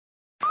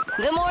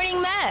The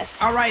Morning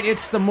Mess. All right,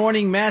 it's the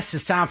Morning Mess.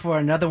 It's time for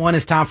another one.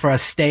 It's time for a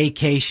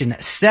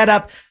Staycation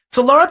Setup.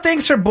 So Laura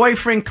thinks her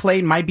boyfriend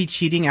Clayton might be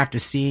cheating after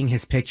seeing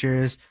his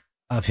pictures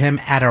of him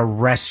at a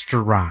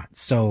restaurant.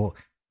 So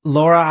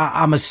Laura,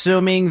 I'm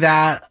assuming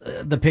that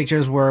the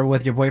pictures were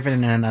with your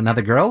boyfriend and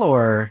another girl,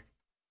 or?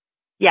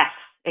 Yes,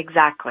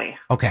 exactly.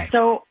 Okay.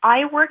 So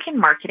I work in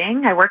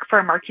marketing. I work for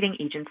a marketing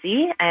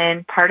agency,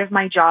 and part of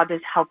my job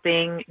is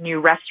helping new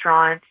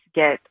restaurants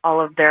get all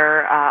of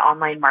their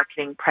online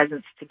marketing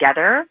presence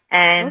together.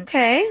 And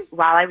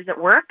while I was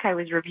at work, I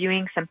was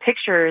reviewing some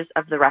pictures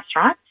of the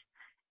restaurant,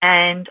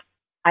 and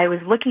I was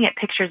looking at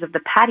pictures of the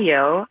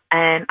patio,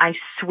 and I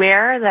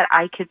swear that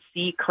I could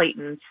see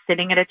Clayton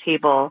sitting at a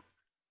table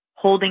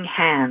holding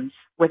hands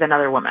with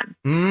another woman.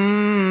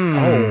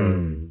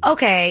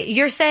 Okay,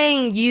 you're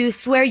saying you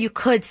swear you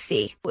could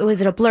see.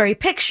 Was it a blurry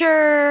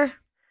picture?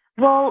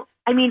 Well,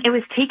 I mean, it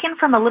was taken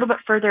from a little bit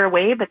further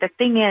away, but the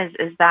thing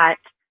is that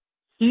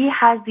he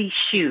has these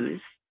shoes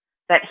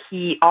that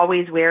he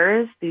always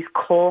wears, these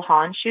Cole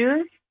Haan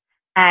shoes,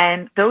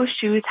 and those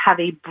shoes have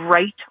a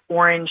bright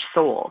orange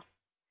sole.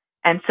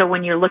 And so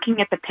when you're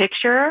looking at the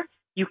picture,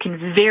 you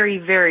can very,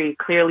 very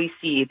clearly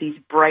see these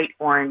bright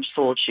orange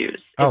soled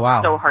shoes. Oh, wow.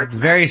 It's so hard.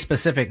 Very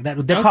specific.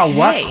 They're called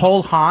what?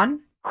 Cole Haan?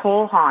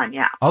 Cole Haan,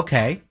 yeah.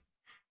 Okay.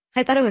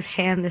 I thought it was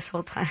hand this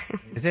whole time.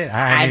 Is it?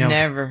 I've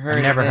never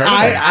heard of it.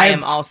 I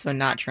am also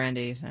not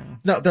trendy. So.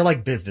 No, they're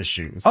like business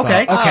shoes.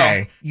 Okay. So,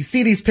 okay. You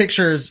see these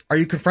pictures. Are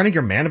you confronting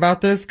your man about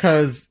this?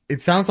 Because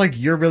it sounds like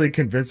you're really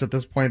convinced at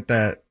this point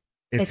that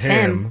it's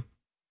him.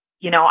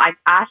 You know, I've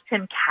asked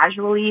him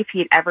casually if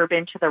he'd ever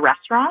been to the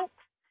restaurant,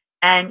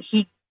 and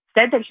he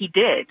said that he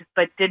did,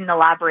 but didn't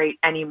elaborate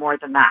any more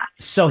than that.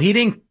 So he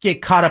didn't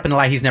get caught up in the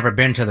lie. He's never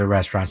been to the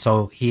restaurant.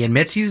 So he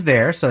admits he's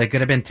there. So they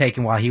could have been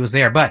taken while he was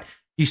there. But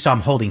you saw him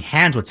holding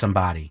hands with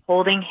somebody.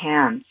 Holding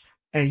hands.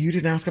 And you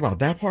didn't ask about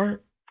that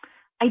part?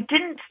 I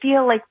didn't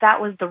feel like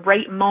that was the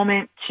right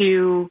moment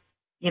to,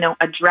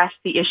 address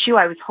the issue.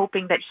 I was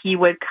hoping that he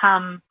would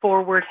come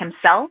forward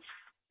himself.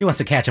 He wants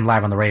to catch him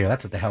live on the radio.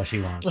 That's what the hell she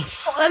wants.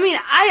 I mean,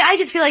 I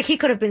just feel like he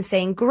could have been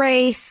saying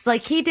grace.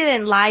 Like, he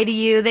didn't lie to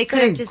you. They could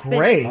have just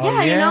grace. been...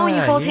 Yeah, when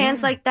you hold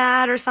hands like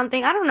that or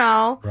something. I don't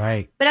know.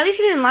 Right. But at least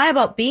he didn't lie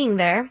about being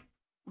there.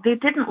 They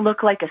didn't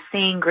look like a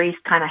saying grace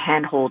kind of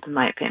handhold, in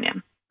my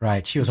opinion.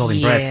 Right. She was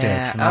holding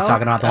breadsticks. I'm not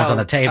talking about the ones on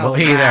the table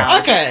either. Wow.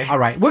 Okay. All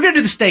right. We're going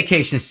to do the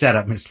Staycation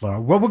Setup, Miss Laura.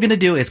 What we're going to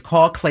do is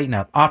call Clayton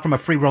up, offer him a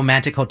free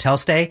romantic hotel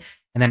stay,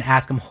 and then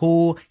ask him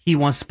who he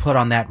wants to put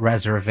on that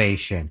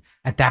reservation.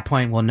 At that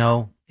point, we'll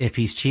know if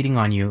he's cheating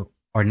on you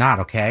or not,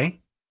 okay?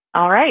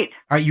 All right.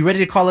 Are you ready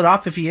to call it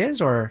off if he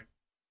is, or?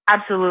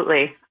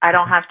 Absolutely. I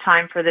don't have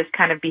time for this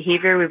kind of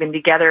behavior. We've been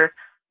together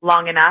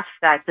long enough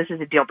that this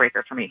is a deal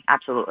breaker for me.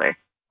 Absolutely.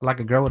 Like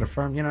a girl with a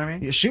firm, you know what I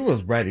mean? Yeah, she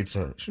was ready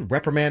to. She was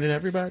reprimanding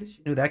everybody. She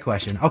knew that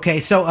question.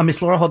 Okay, so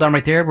Miss Laura, hold on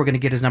right there. We're going to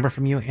get his number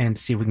from you and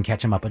see if we can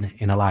catch him up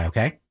in a lie,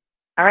 okay?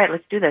 All right,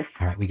 let's do this.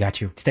 All right, we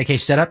got you. Staycation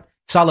Setup.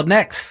 It's all up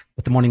next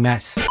with the Morning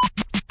Mess.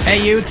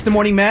 Hey, you, it's the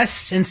Morning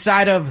Mess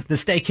inside of the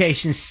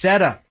Staycation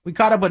Setup. We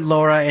caught up with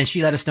Laura, and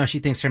she let us know she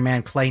thinks her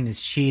man Clayton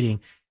is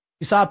cheating.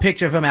 She saw a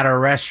picture of him at a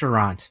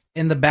restaurant.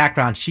 In the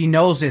background, she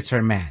knows it's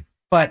her man.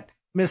 But,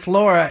 Miss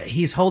Laura,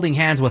 he's holding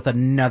hands with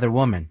another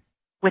woman.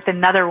 With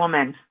another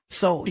woman.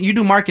 So, you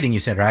do marketing,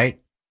 you said,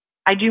 right?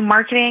 I do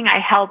marketing. I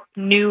help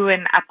new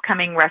and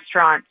upcoming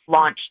restaurants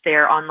launch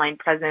their online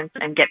presence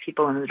and get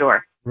people in the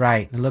door.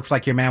 Right. It looks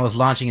like your man was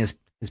launching his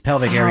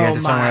pelvic area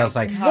into somewhere else.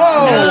 Like,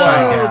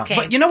 whoa. Okay.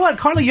 But you know what,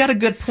 Carla, you had a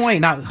good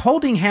point. Now,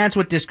 holding hands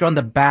with this girl in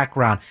the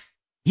background,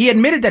 he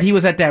admitted that he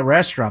was at that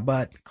restaurant,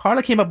 but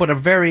Carla came up with a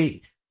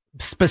very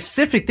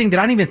specific thing that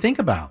I didn't even think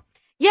about.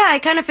 Yeah, I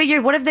kind of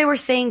figured, what if they were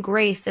saying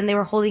grace and they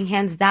were holding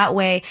hands that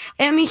way?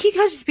 I mean, he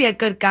could just be a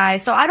good guy,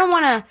 so I don't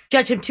want to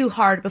judge him too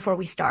hard before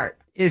we start.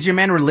 Is your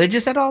man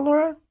religious at all,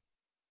 Laura?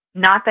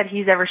 Not that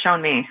he's ever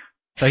shown me.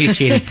 So he's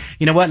cheating.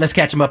 You know what? Let's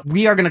catch him up.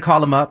 We are going to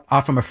call him up,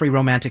 offer him a free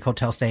romantic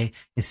hotel stay,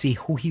 and see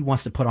who he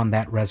wants to put on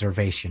that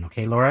reservation.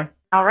 Okay, Laura?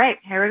 All right,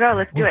 here we go.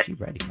 Let's do it. She's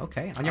ready.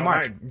 Okay, on your All mark.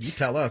 right, you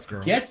tell us,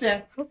 girl. Yes,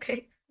 sir.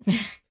 Okay. Go!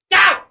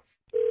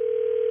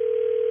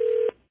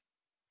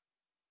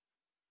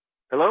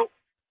 Hello?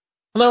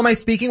 Hello, am I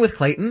speaking with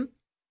Clayton?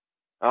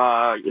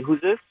 Who's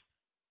this?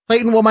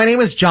 Clayton, well, my name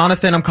is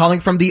Jonathan. I'm calling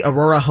from the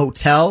Aurora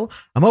Hotel.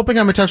 I'm hoping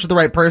I'm in touch with the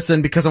right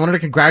person because I wanted to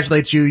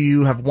congratulate you.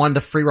 You have won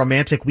the free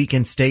romantic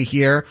weekend stay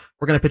here.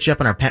 We're going to put you up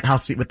in our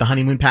penthouse suite with the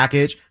honeymoon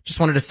package. Just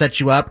wanted to set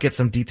you up, get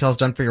some details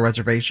done for your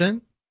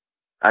reservation.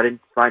 I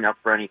didn't sign up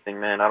for anything,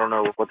 man. I don't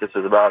know what this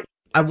is about.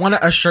 I want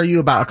to assure you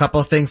about a couple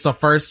of things. So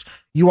first,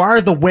 you are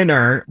the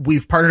winner.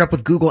 We've partnered up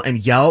with Google and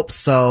Yelp.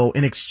 So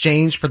in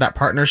exchange for that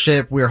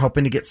partnership, we are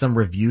hoping to get some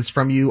reviews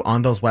from you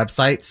on those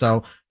websites.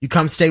 So you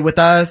come stay with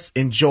us,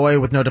 enjoy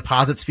with no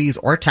deposits, fees,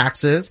 or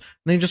taxes, and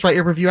then you just write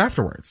your review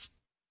afterwards.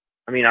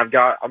 I mean, I'm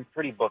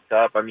pretty booked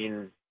up. I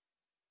mean,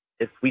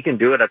 if we can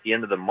do it at the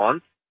end of the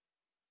month,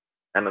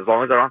 and as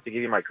long as I don't have to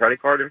give you my credit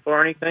card info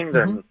or anything,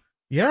 then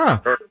Yeah,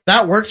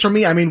 that works for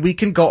me. I mean, we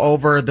can go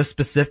over the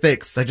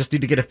specifics. I just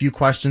need to get a few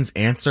questions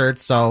answered.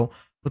 So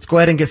let's go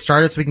ahead and get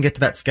started so we can get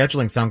to that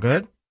scheduling. Sound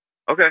good?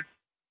 Okay.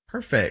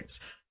 Perfect.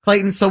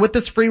 Clayton, so with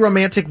this free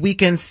romantic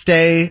weekend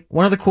stay,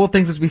 one of the cool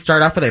things is we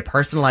start off with a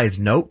personalized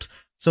note.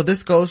 So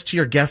this goes to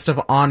your guest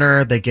of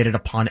honor. They get it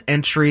upon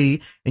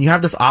entry, and you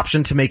have this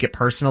option to make it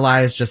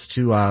personalized just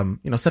to,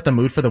 set the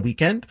mood for the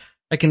weekend.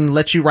 I can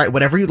let you write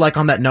whatever you'd like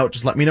on that note.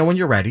 Just let me know when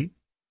you're ready.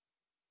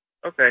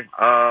 Okay.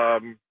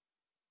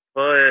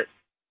 Put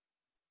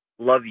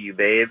love you,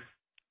 babe.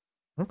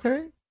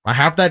 Okay. I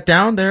have that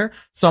down there.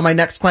 So my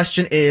next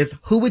question is,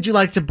 who would you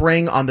like to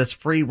bring on this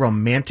free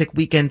romantic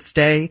weekend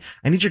stay?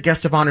 I need your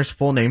guest of honor's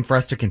full name for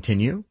us to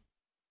continue.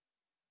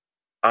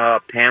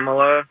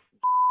 Pamela.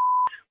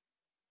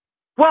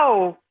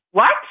 Whoa,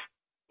 what?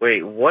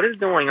 Wait, what is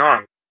going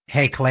on?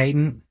 Hey,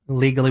 Clayton.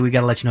 Legally, we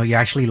got to let you know you're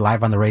actually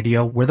live on the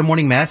radio. We're the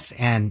Morning Mess,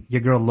 and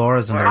your girl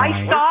Laura's on the line.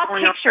 I saw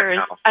pictures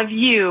of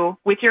you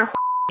with your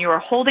you were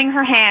holding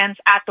her hands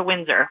at the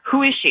Windsor.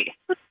 Who is she?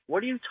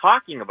 What are you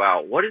talking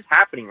about? What is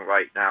happening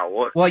right now?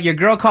 What? Well, your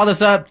girl called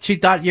us up. She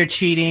thought you're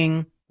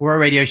cheating. We're a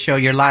radio show.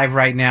 You're live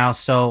right now.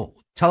 So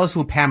tell us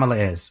who Pamela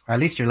is, or at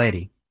least your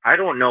lady. I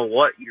don't know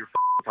what you're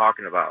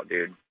talking about,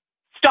 dude.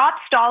 Stop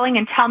stalling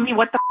and tell me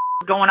what the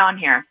is going on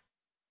here.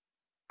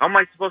 How am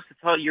I supposed to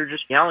tell you? You're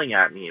just yelling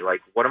at me.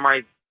 Like, what am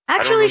I?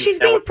 Actually, she's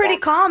being pretty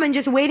calm and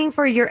just waiting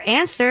for your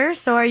answer.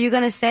 So are you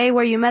going to say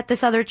where you met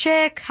this other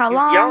chick? How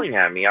long? Yelling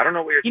at me. I don't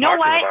know what you're talking about.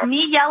 You know what?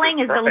 Me yelling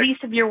is the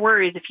least of your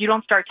worries if you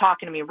don't start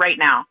talking to me right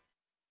now.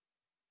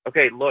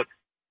 Okay, look.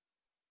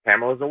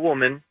 Pamela's a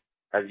woman,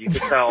 as you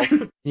can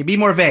tell. You be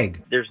more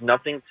vague. There's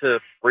nothing to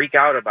freak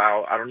out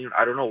about. I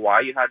don't know why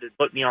you had to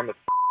put me on the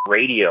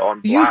radio.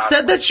 On you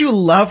said that you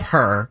love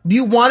her.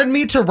 You wanted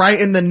me to write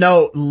in the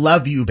note,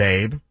 love you,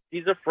 babe.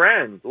 She's a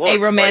friend. Look, a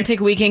romantic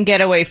weekend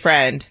getaway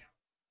friend.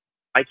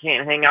 I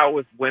can't hang out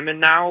with women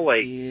now.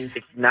 Like, it's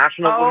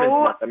National Women's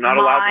Month. I'm not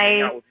allowed to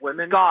hang out with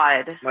women.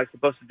 God. Am I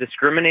supposed to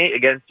discriminate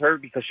against her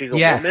because she's a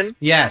woman?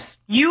 Yes.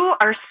 You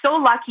are so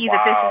lucky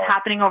that this is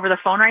happening over the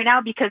phone right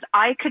now because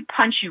I could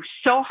punch you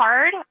so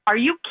hard. Are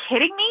you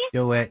kidding me?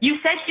 Do it. You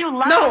said you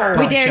loved her.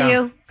 We dare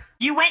you.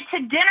 You went to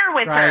dinner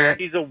with her.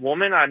 She's a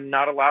woman. I'm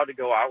not allowed to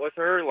go out with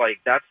her. Like,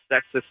 that's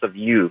sexist of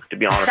you, to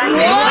be honest with you.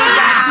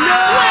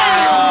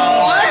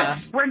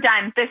 What? We're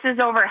done. This is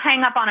over.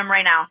 Hang up on him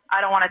right now.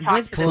 I don't want to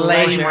talk to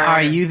Clayton,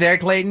 are you there,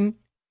 Clayton?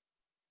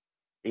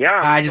 Yeah.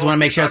 I just want to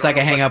make sure so I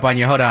can hang up on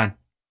you. Hold on.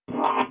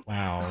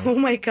 Wow. Oh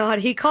my God.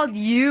 He called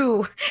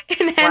you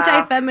an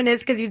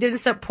anti-feminist because you didn't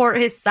support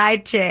his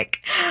side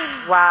chick.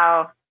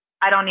 Wow.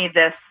 I don't need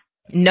this.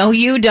 No,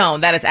 you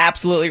don't. That is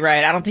absolutely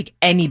right. I don't think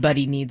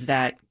anybody needs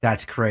that.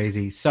 That's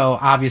crazy. So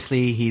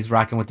obviously he's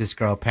rocking with this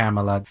girl,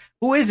 Pamela.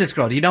 Who is this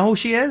girl? Do you know who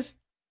she is?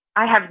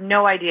 I have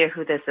no idea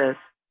who this is,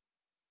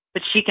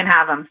 but she can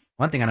have him.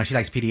 One thing I know, she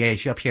likes PDA.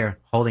 She up here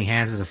holding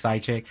hands as a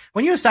side chick.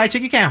 When you're a side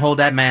chick, you can't hold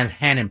that man's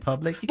hand in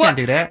public. You can't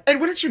do that. And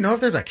wouldn't you know if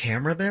there's a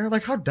camera there?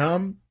 Like, how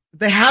dumb.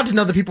 They had to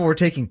know that people were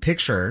taking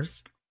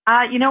pictures.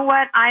 You know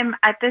what?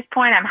 At this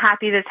point, I'm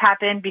happy this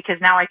happened because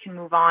now I can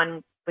move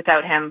on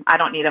without him. I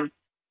don't need him.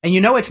 And you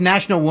know it's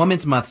National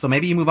Women's Month, so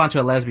maybe you move on to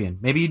a lesbian.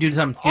 Maybe you do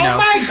some, you know. Oh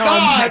my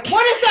God!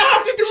 What does that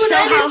have to do with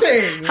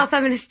anything? How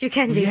feminist you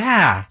can be.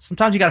 Yeah.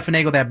 Sometimes you got to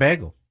finagle that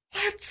bagel.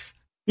 What?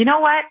 You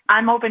know what?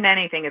 I'm open to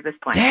anything at this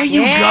point. There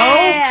you go.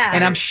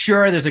 And I'm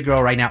sure there's a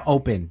girl right now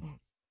open.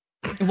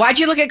 Why'd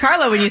you look at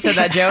Carla when you said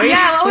that, Joey?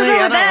 Yeah, what was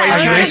wrong with that?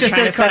 Are you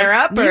interested to set her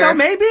up? Or? You know,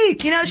 maybe.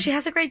 You know, she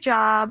has a great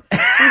job.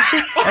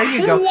 There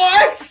you go.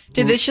 What?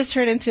 Did this just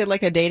turn into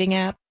like a dating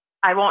app?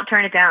 I won't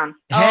turn it down.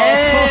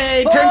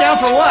 Hey, turn down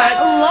for what?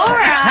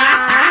 Laura!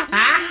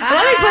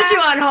 Let me put you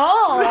on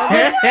hold.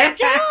 Oh my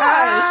gosh.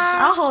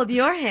 I'll hold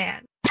your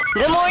hand.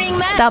 The Morning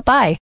Mess. Stop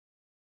by.